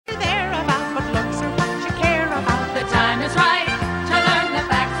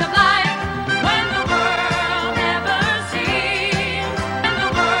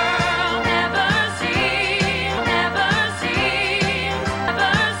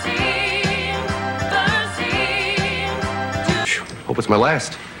Hope it's my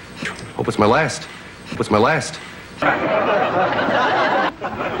last. Hope it's my last. Hope it's my last.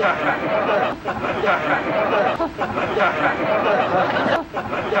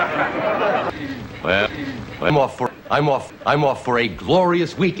 Well, I'm off for a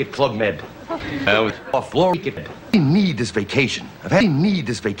glorious week at Club Med. Off week at I need this vacation. I need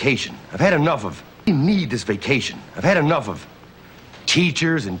this vacation. I've had enough of. I need this vacation. I've had enough of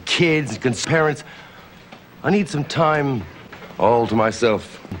teachers and kids and parents. I need some time all to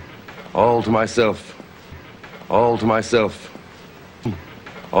myself. All to myself. All to myself.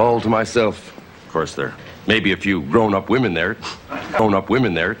 All to myself. Of course, there may be a few grown-up women there. Grown-up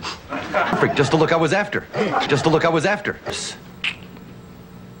women there. Perfect, just the look I was after. Just the look I was after.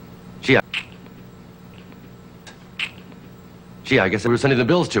 Gee, I guess I was sending the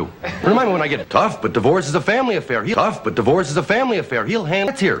bills to. Remind me when I get it. Tough, but divorce is a family affair. Tough, but divorce is a family affair. He'll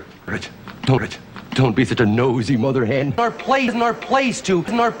handle it here. Don't be such a nosy mother hen. Our place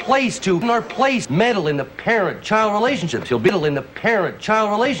meddle in the parent-child relationships. He'll meddle in the parent-child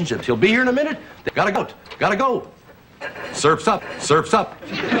relationships. He'll be here in a minute. Gotta go. Gotta go. Surf's up. Surf's up.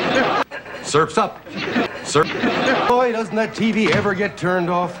 Surf's up. Surf. Boy, doesn't that TV ever get turned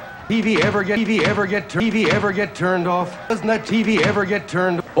off? TV ever get turned off? Doesn't that TV ever get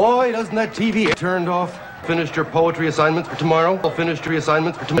turned off? Boy, doesn't that TV get turned off? Finished your poetry assignments for tomorrow? Finished your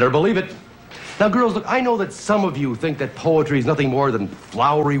assignments for tomorrow? Better believe it. Now, girls, look, I know that some of you think that poetry is nothing more than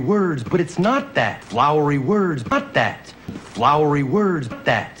flowery words, but it's not that. Flowery words, not that. Flowery words, not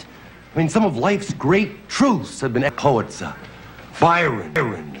that. I mean, some of life's great truths have been poets. Byron.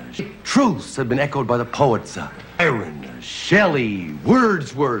 Truths have been echoed by the poets. Byron. Shelley,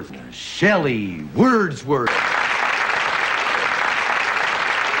 Wordsworth, Shelley, Wordsworth.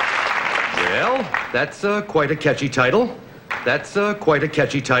 Well, that's quite a catchy title. That's quite a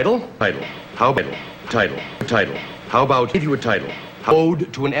catchy title. How about title? How about give you a title?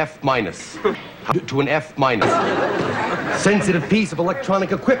 Ode to an F minus. To an F minus. Sensitive piece of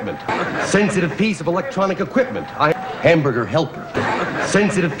electronic equipment. Sensitive piece of electronic equipment. Hamburger helper.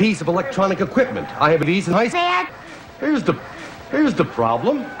 Sensitive piece of electronic equipment. I have these in high school. Here's the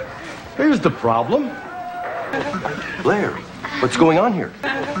problem. Here's the problem. Blair, what's going on here?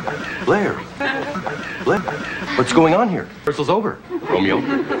 Blair, what's going on here? Rehearsal's over. Romeo.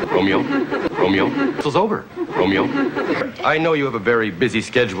 Rehearsal's over. Romeo. I know you have a very busy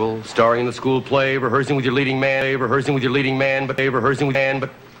schedule, starring in the school play, rehearsing with your leading man, but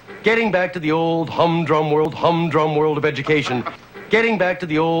getting back to the old humdrum world of education. Getting back to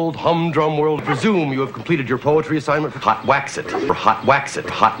the old humdrum world, presume you have completed your poetry assignment for hot wax it, or hot wax it,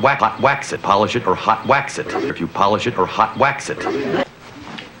 hot wax it, polish it or hot wax it. If you polish it or hot wax it.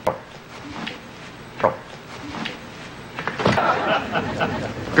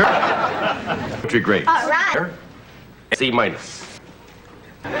 Poetry grades. All right. C minus.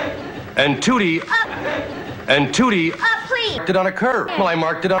 And Tootie. Please. Marked it on a curve. Well, I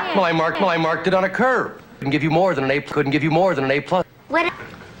marked it on a curve. Couldn't give you more than an A. Couldn't give you more than an A plus. What?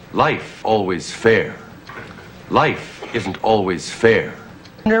 Life always fair. Life isn't always fair.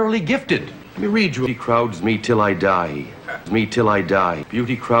 Narrowly gifted. Let me read you. Beauty crowds me till I die. Me till I die.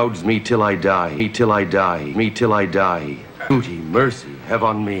 Beauty crowds me till I die. Me till I die. Me till I die. Beauty, mercy, have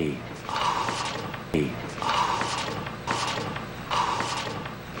on me. Me.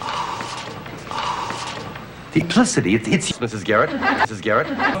 The implicity, it's Mrs. Garrett.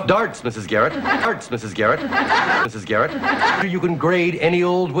 Darts, Mrs. Garrett. Mrs. Garrett. You can grade any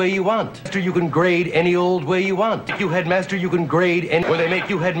old way you want. You can grade any old way you want. Make you headmaster, you can grade any. When they make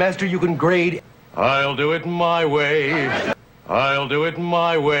you headmaster, you can grade. I'll do it my way. I'll do it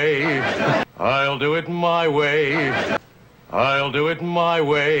my way. I'll do it my way. I'll do it my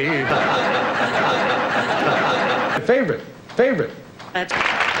way. Favorite. That's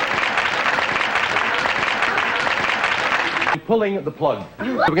pulling the plug.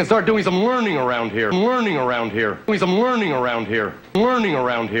 We can start doing some learning around here. Doing some learning around here. Learning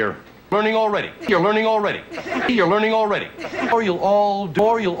already. You're learning already. Or you'll all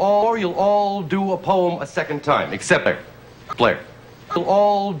do a poem a second time, except Blair. You'll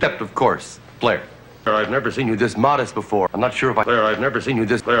all depth, of course. Blair. I've never seen you this modest before. I'm not sure if I. Blair, I've never seen you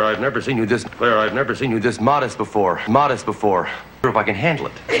this modest before. Sure if I can handle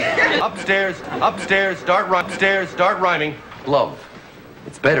it. Upstairs, start rhyming. Love.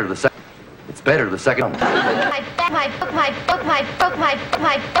 It's better the second.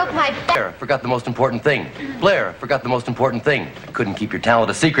 Blair, forgot the most important thing. I couldn't keep your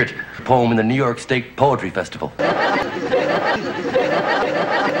talent a secret. Poem in the New York State Poetry Festival.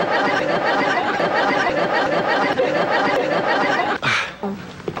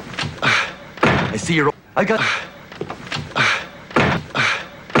 I see you're.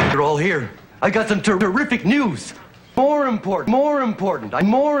 Well, here, I got some terrific news. More important, I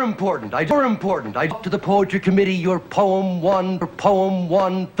to the poetry committee, your poem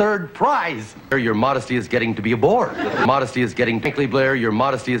won third prize. Your modesty is getting to be a bore. Frankly, Blair, your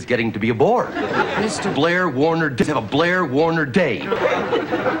modesty is getting to be a bore. Mr. Blair Warner, have a Blair Warner day.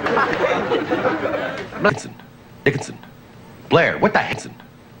 Dickinson. Blair, what the heck?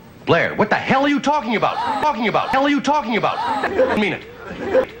 Blair, what the hell are you talking about? I mean it.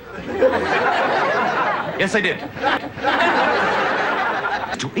 Yes, I did.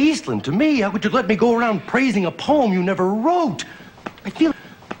 To Eastland, to me, how could you let me go around praising a poem you never wrote? I feel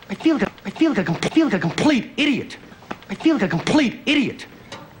like a complete idiot.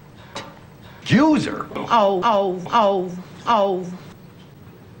 User. Oh.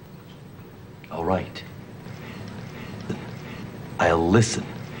 All right. I'll listen.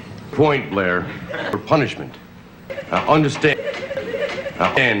 Point, Blair, for punishment. Understand.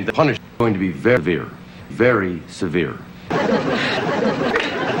 And the punishment is going to be very severe.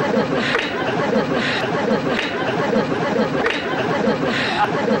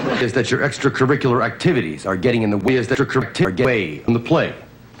 Is that your extracurricular activities are getting in the way from the play.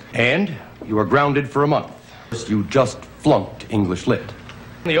 And you are grounded for a month. You just flunked English Lit.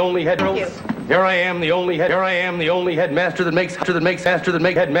 The only Here I am, the only headmaster that makes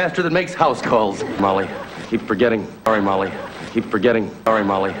house calls. Molly, keep forgetting. Sorry, Molly. Keep forgetting. Sorry,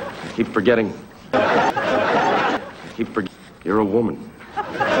 Molly. Keep forgetting. You're a woman.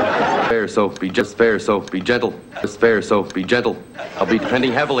 Fair, so be gentle. Just fair, so be gentle. I'll be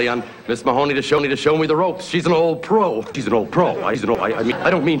depending heavily on Miss Mahoney to show me the ropes. She's an old pro. I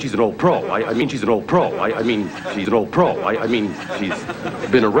don't mean she's an old pro. I mean she's an old pro. I mean she's an old pro. I mean she's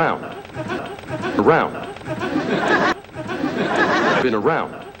been around. Been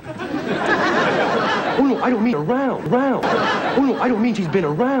around. Oh no, I don't mean around. Oh no, I don't mean she's been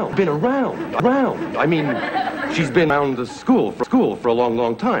around. I mean she's been around the school for a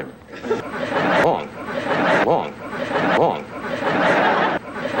long time. Long.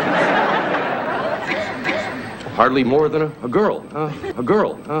 Hardly more than a girl.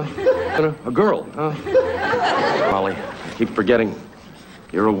 Molly, keep forgetting.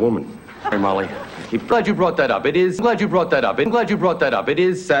 You're a woman. Hey, Molly. Glad you brought that up. It is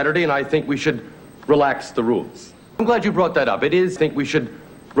Saturday, and I think we should relax the rules. I'm glad you brought that up. Think we should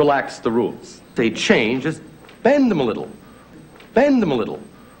relax the rules. They change, just bend them a little. Don't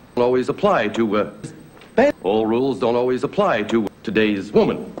always apply to, all rules don't always apply to today's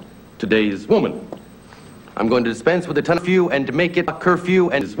woman. I'm going to dispense with the 10 curfew and to make it a curfew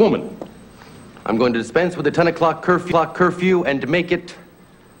and his woman. I'm going to dispense with the 10 o'clock curfew and to make it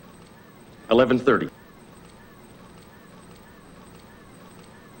 11:30.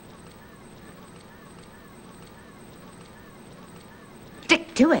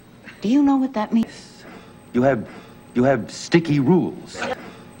 Stick to it. Do you know what that means? You have sticky rules.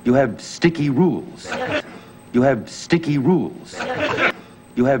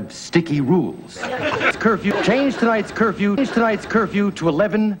 Curfew. Change tonight's curfew to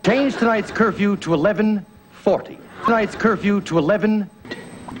 11. Change tonight's curfew to 11:40. Tonight's curfew to 11.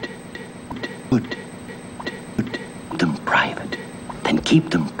 Put them private. Then keep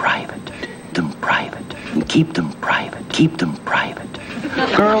them private. And keep them private.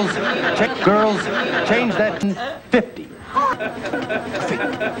 Girls, change that to 50.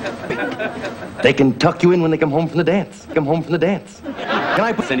 They can tuck you in when they come home from the dance. Can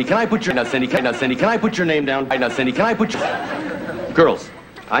I put Cindy? Can I put your Cindy? Can I put your name down? Cindy, can I put your girls?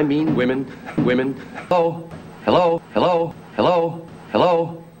 I mean women. Hello.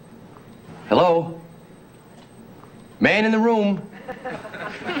 Man in the room.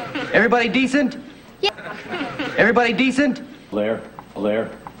 Everybody decent? Yeah. Everybody decent? Blair.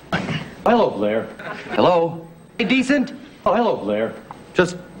 Hello, Blair. Hello. Decent? Oh, hello, Blair.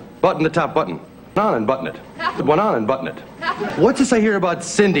 Just button the top button. On and button it. One on and button it. What's this I hear about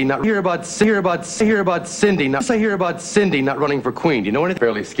Cindy not Cindy not running for queen? Do you know anything? I'm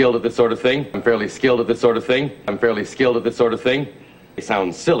fairly skilled at this sort of thing. It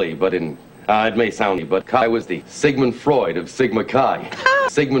sounds silly, but it may sound, but Chi was the Sigmund Freud of Sigma Chi.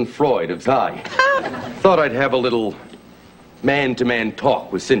 Thought I'd have a little man-to-man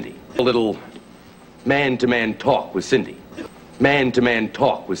talk with Cindy. Man-to-man,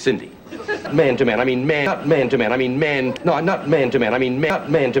 I mean man, not man-to-man, I mean man, no, not man-to-man, I mean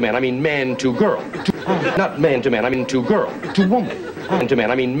man to girl. Not man-to-man, I mean to girl, to woman. Man-to-man,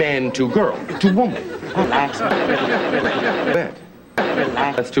 I mean man to girl, to woman. Relax. Bad.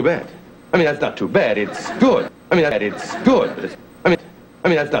 That's too bad. I mean, that's not too bad, it's good. I mean, it's good, but I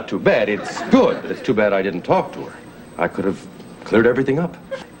mean, that's not too bad, it's good. But it's too bad I didn't talk to her. I could have cleared everything up.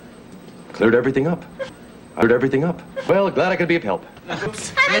 Cleared everything up. Cleared everything up. Well, glad I could be of help.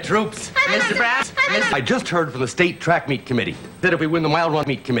 Troops. Mr. Brass. I just heard from the state track meet committee that if we win the mile run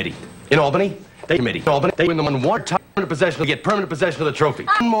meet committee in Albany, they win them on one time. Permanent possession, get permanent possession of the trophy.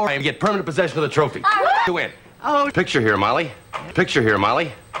 One more time, get permanent possession of the trophy. To win. Oh. Picture here, Molly. Picture here,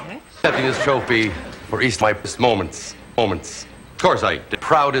 Molly. Accepting this trophy for East my moments. Of course I did.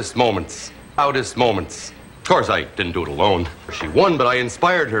 Proudest moments. Of course I didn't do it alone. She won, but I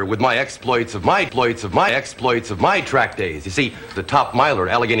inspired her with my exploits of my track days. You see, the top miler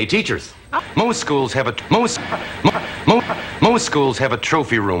Allegheny teachers. Most schools have a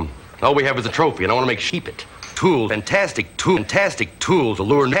trophy room. All we have is a trophy, and I want to make sheep it. Fantastic tools to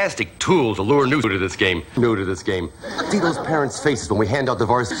lure new to this game. See those parents' faces when we hand out the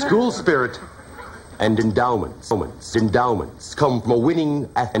varsity school spirit. And endowments come from a winning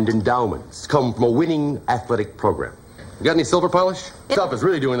athletic program. You got any silver polish? Stuff is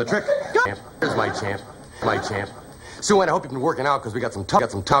really doing the trick. Here's my champ. Sue Ann, I hope you've been working out because we got some tough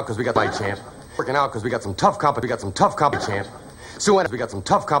competition. Sue Ann, we got some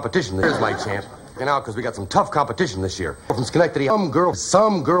tough competition. Here's my champ. Out because we got some tough competition this year. From Schenectady, some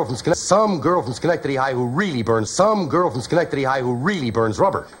girl from Schenectady High who really burns rubber.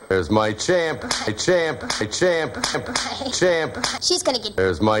 There's my champ. She's gonna get.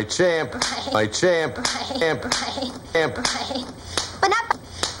 There's my champ. But not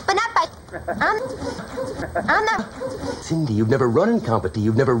by. I'm not. Cindy, you've never run in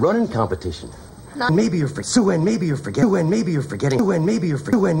competition. Maybe you're forgetting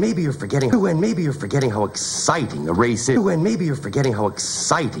how exciting a race is.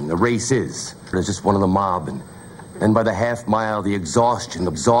 There's just one of the mob, and then by the half mile, the exhaustion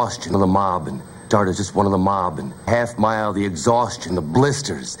of the mob, and start as just one of the mob, and half mile, the exhaustion, the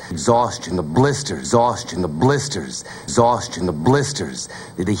blisters,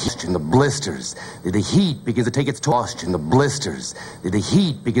 the heat begins to take its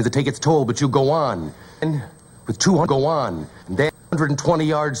toll, but you go on, and with 200 go on, and then 120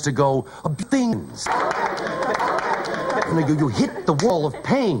 yards to go, things. You hit the wall of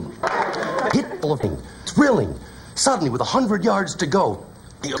pain, thrilling. Suddenly, with 100 yards to go,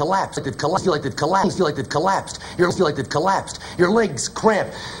 you collapse. Feel like they've collapsed. Your legs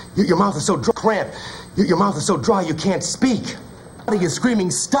cramp. Your mouth is so dry. Your mouth is so dry you can't speak. You're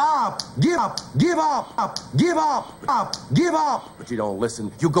screaming, "Stop! Give up! But you don't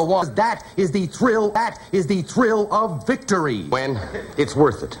listen. You go on. That is the thrill of victory. When it's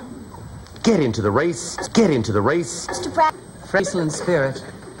worth it. Get into the race. Mr. Pratt. Graceland spirit.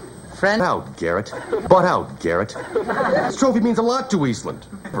 Friend. Out, Garrett. Butt out, Garrett. This trophy means a lot to Eastland.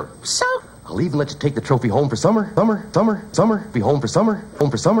 So. I'll even let you take the trophy home for summer. Be home for summer.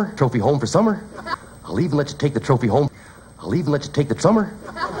 Trophy home for summer. I'll even let you take the trophy home. Summer.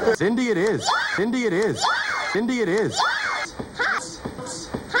 Cindy, it is.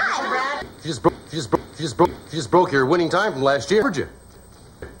 Hi, Brad. You just broke your winning time from last year.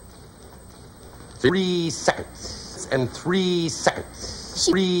 3 seconds. And 3 seconds.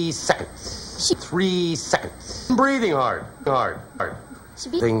 3 seconds. 3 seconds. Breathing hard.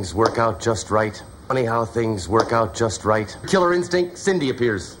 Things work out just right. Funny how things work out just right. Killer instinct, Cindy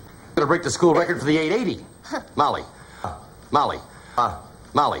appears. Gonna break the school record for the 880. Molly. I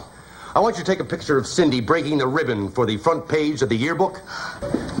want you to take a picture of Cindy breaking the ribbon for the front page of the yearbook.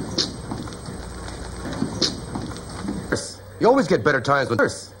 You always get better times when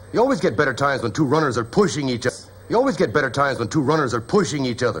two runners are pushing each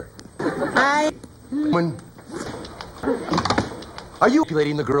other. Are you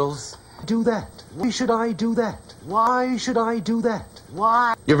manipulating the girls? Do that. Why should I do that?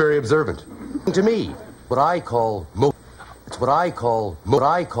 Why? You're very observant. To me, what I call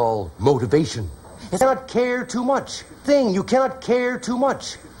motivation. You cannot care too much. You cannot care too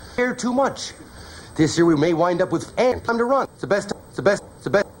much. This year we may wind up with time to run. It's the best time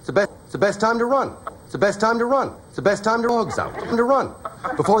to run. It's the best time to dogs out.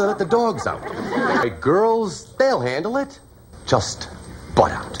 Before they let the dogs out. Right, girls, they'll handle it. Just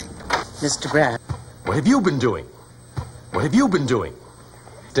butt out. Mr. Brad. What have you been doing?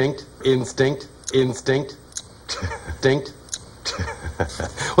 Instinct.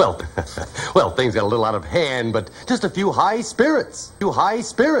 Well, things got a little out of hand, but just a few high spirits.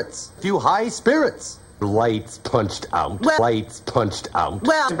 Lights punched out. Well,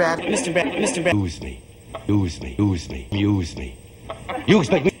 Mr. Brad. Use me. You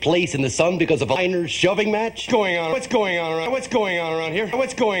expect me to place in the sun because of a minor shoving match? What's going on around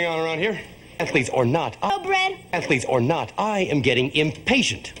here? Athletes or not, Oh, Brad. I am getting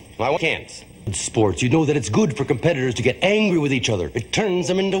impatient. I can't. Sports, you know that it's good for competitors to get angry with each other. It turns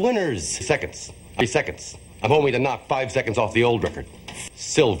them into winners. Seconds. 3 seconds. I'm only to knock 5 seconds off the old record.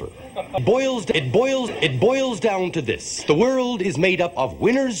 Silver. It boils down to this. The world is made up of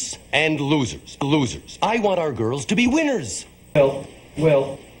winners and losers. Losers. I want our girls to be winners.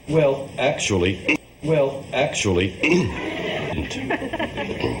 Actually.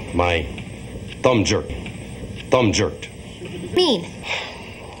 My thumb jerked. Mean.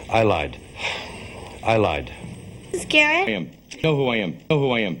 I lied. This is Garrett. I am. Know who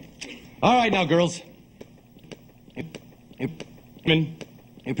I am. All right, now, girls. Your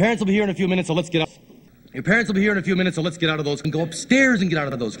parents will be here in a few minutes, so let's get out. Your parents will be here in a few minutes, so let's get out of those and go upstairs and get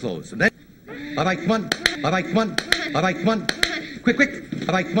out of those clothes. And then, bye-bye, come on. Bye-bye, come on. Bye-bye, come on. Quick.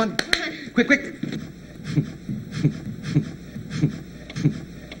 Bye-bye, come on. Quick.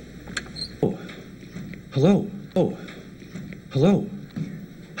 Oh. Hello. Oh. Hello.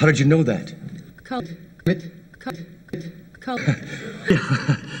 How did you know that?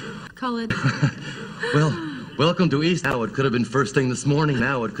 Colored. Well, welcome to East. Now it could have been first thing this morning.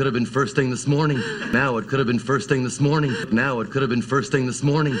 Husband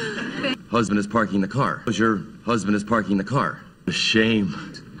is parking the car. Your husband is parking the car. A shame.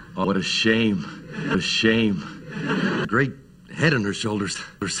 Oh, what a shame. Great head on her shoulders.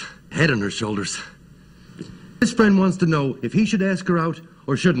 His friend wants to know if he should ask her out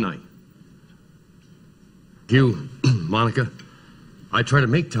or shouldn't I? You, Monica, I try to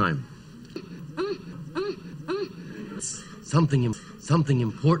make time. Something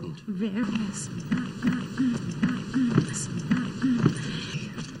important.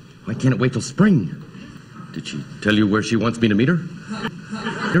 Why can't it wait till spring? Did she tell you where she wants me to meet her?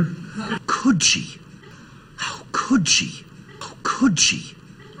 Could she? How could she?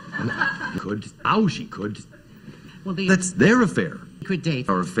 How she could? Well, That's their affair. secret date.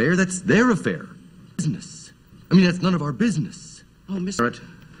 Our affair, that's their affair. Business. I mean, that's none of our business. Oh, Mr.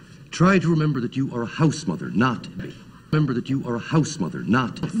 Try to remember that you are a house mother, not me. Remember that you are a house mother,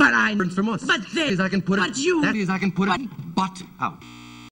 not. But I. From us. But they. That is, I can put But it. you. That is, I can put it. But out.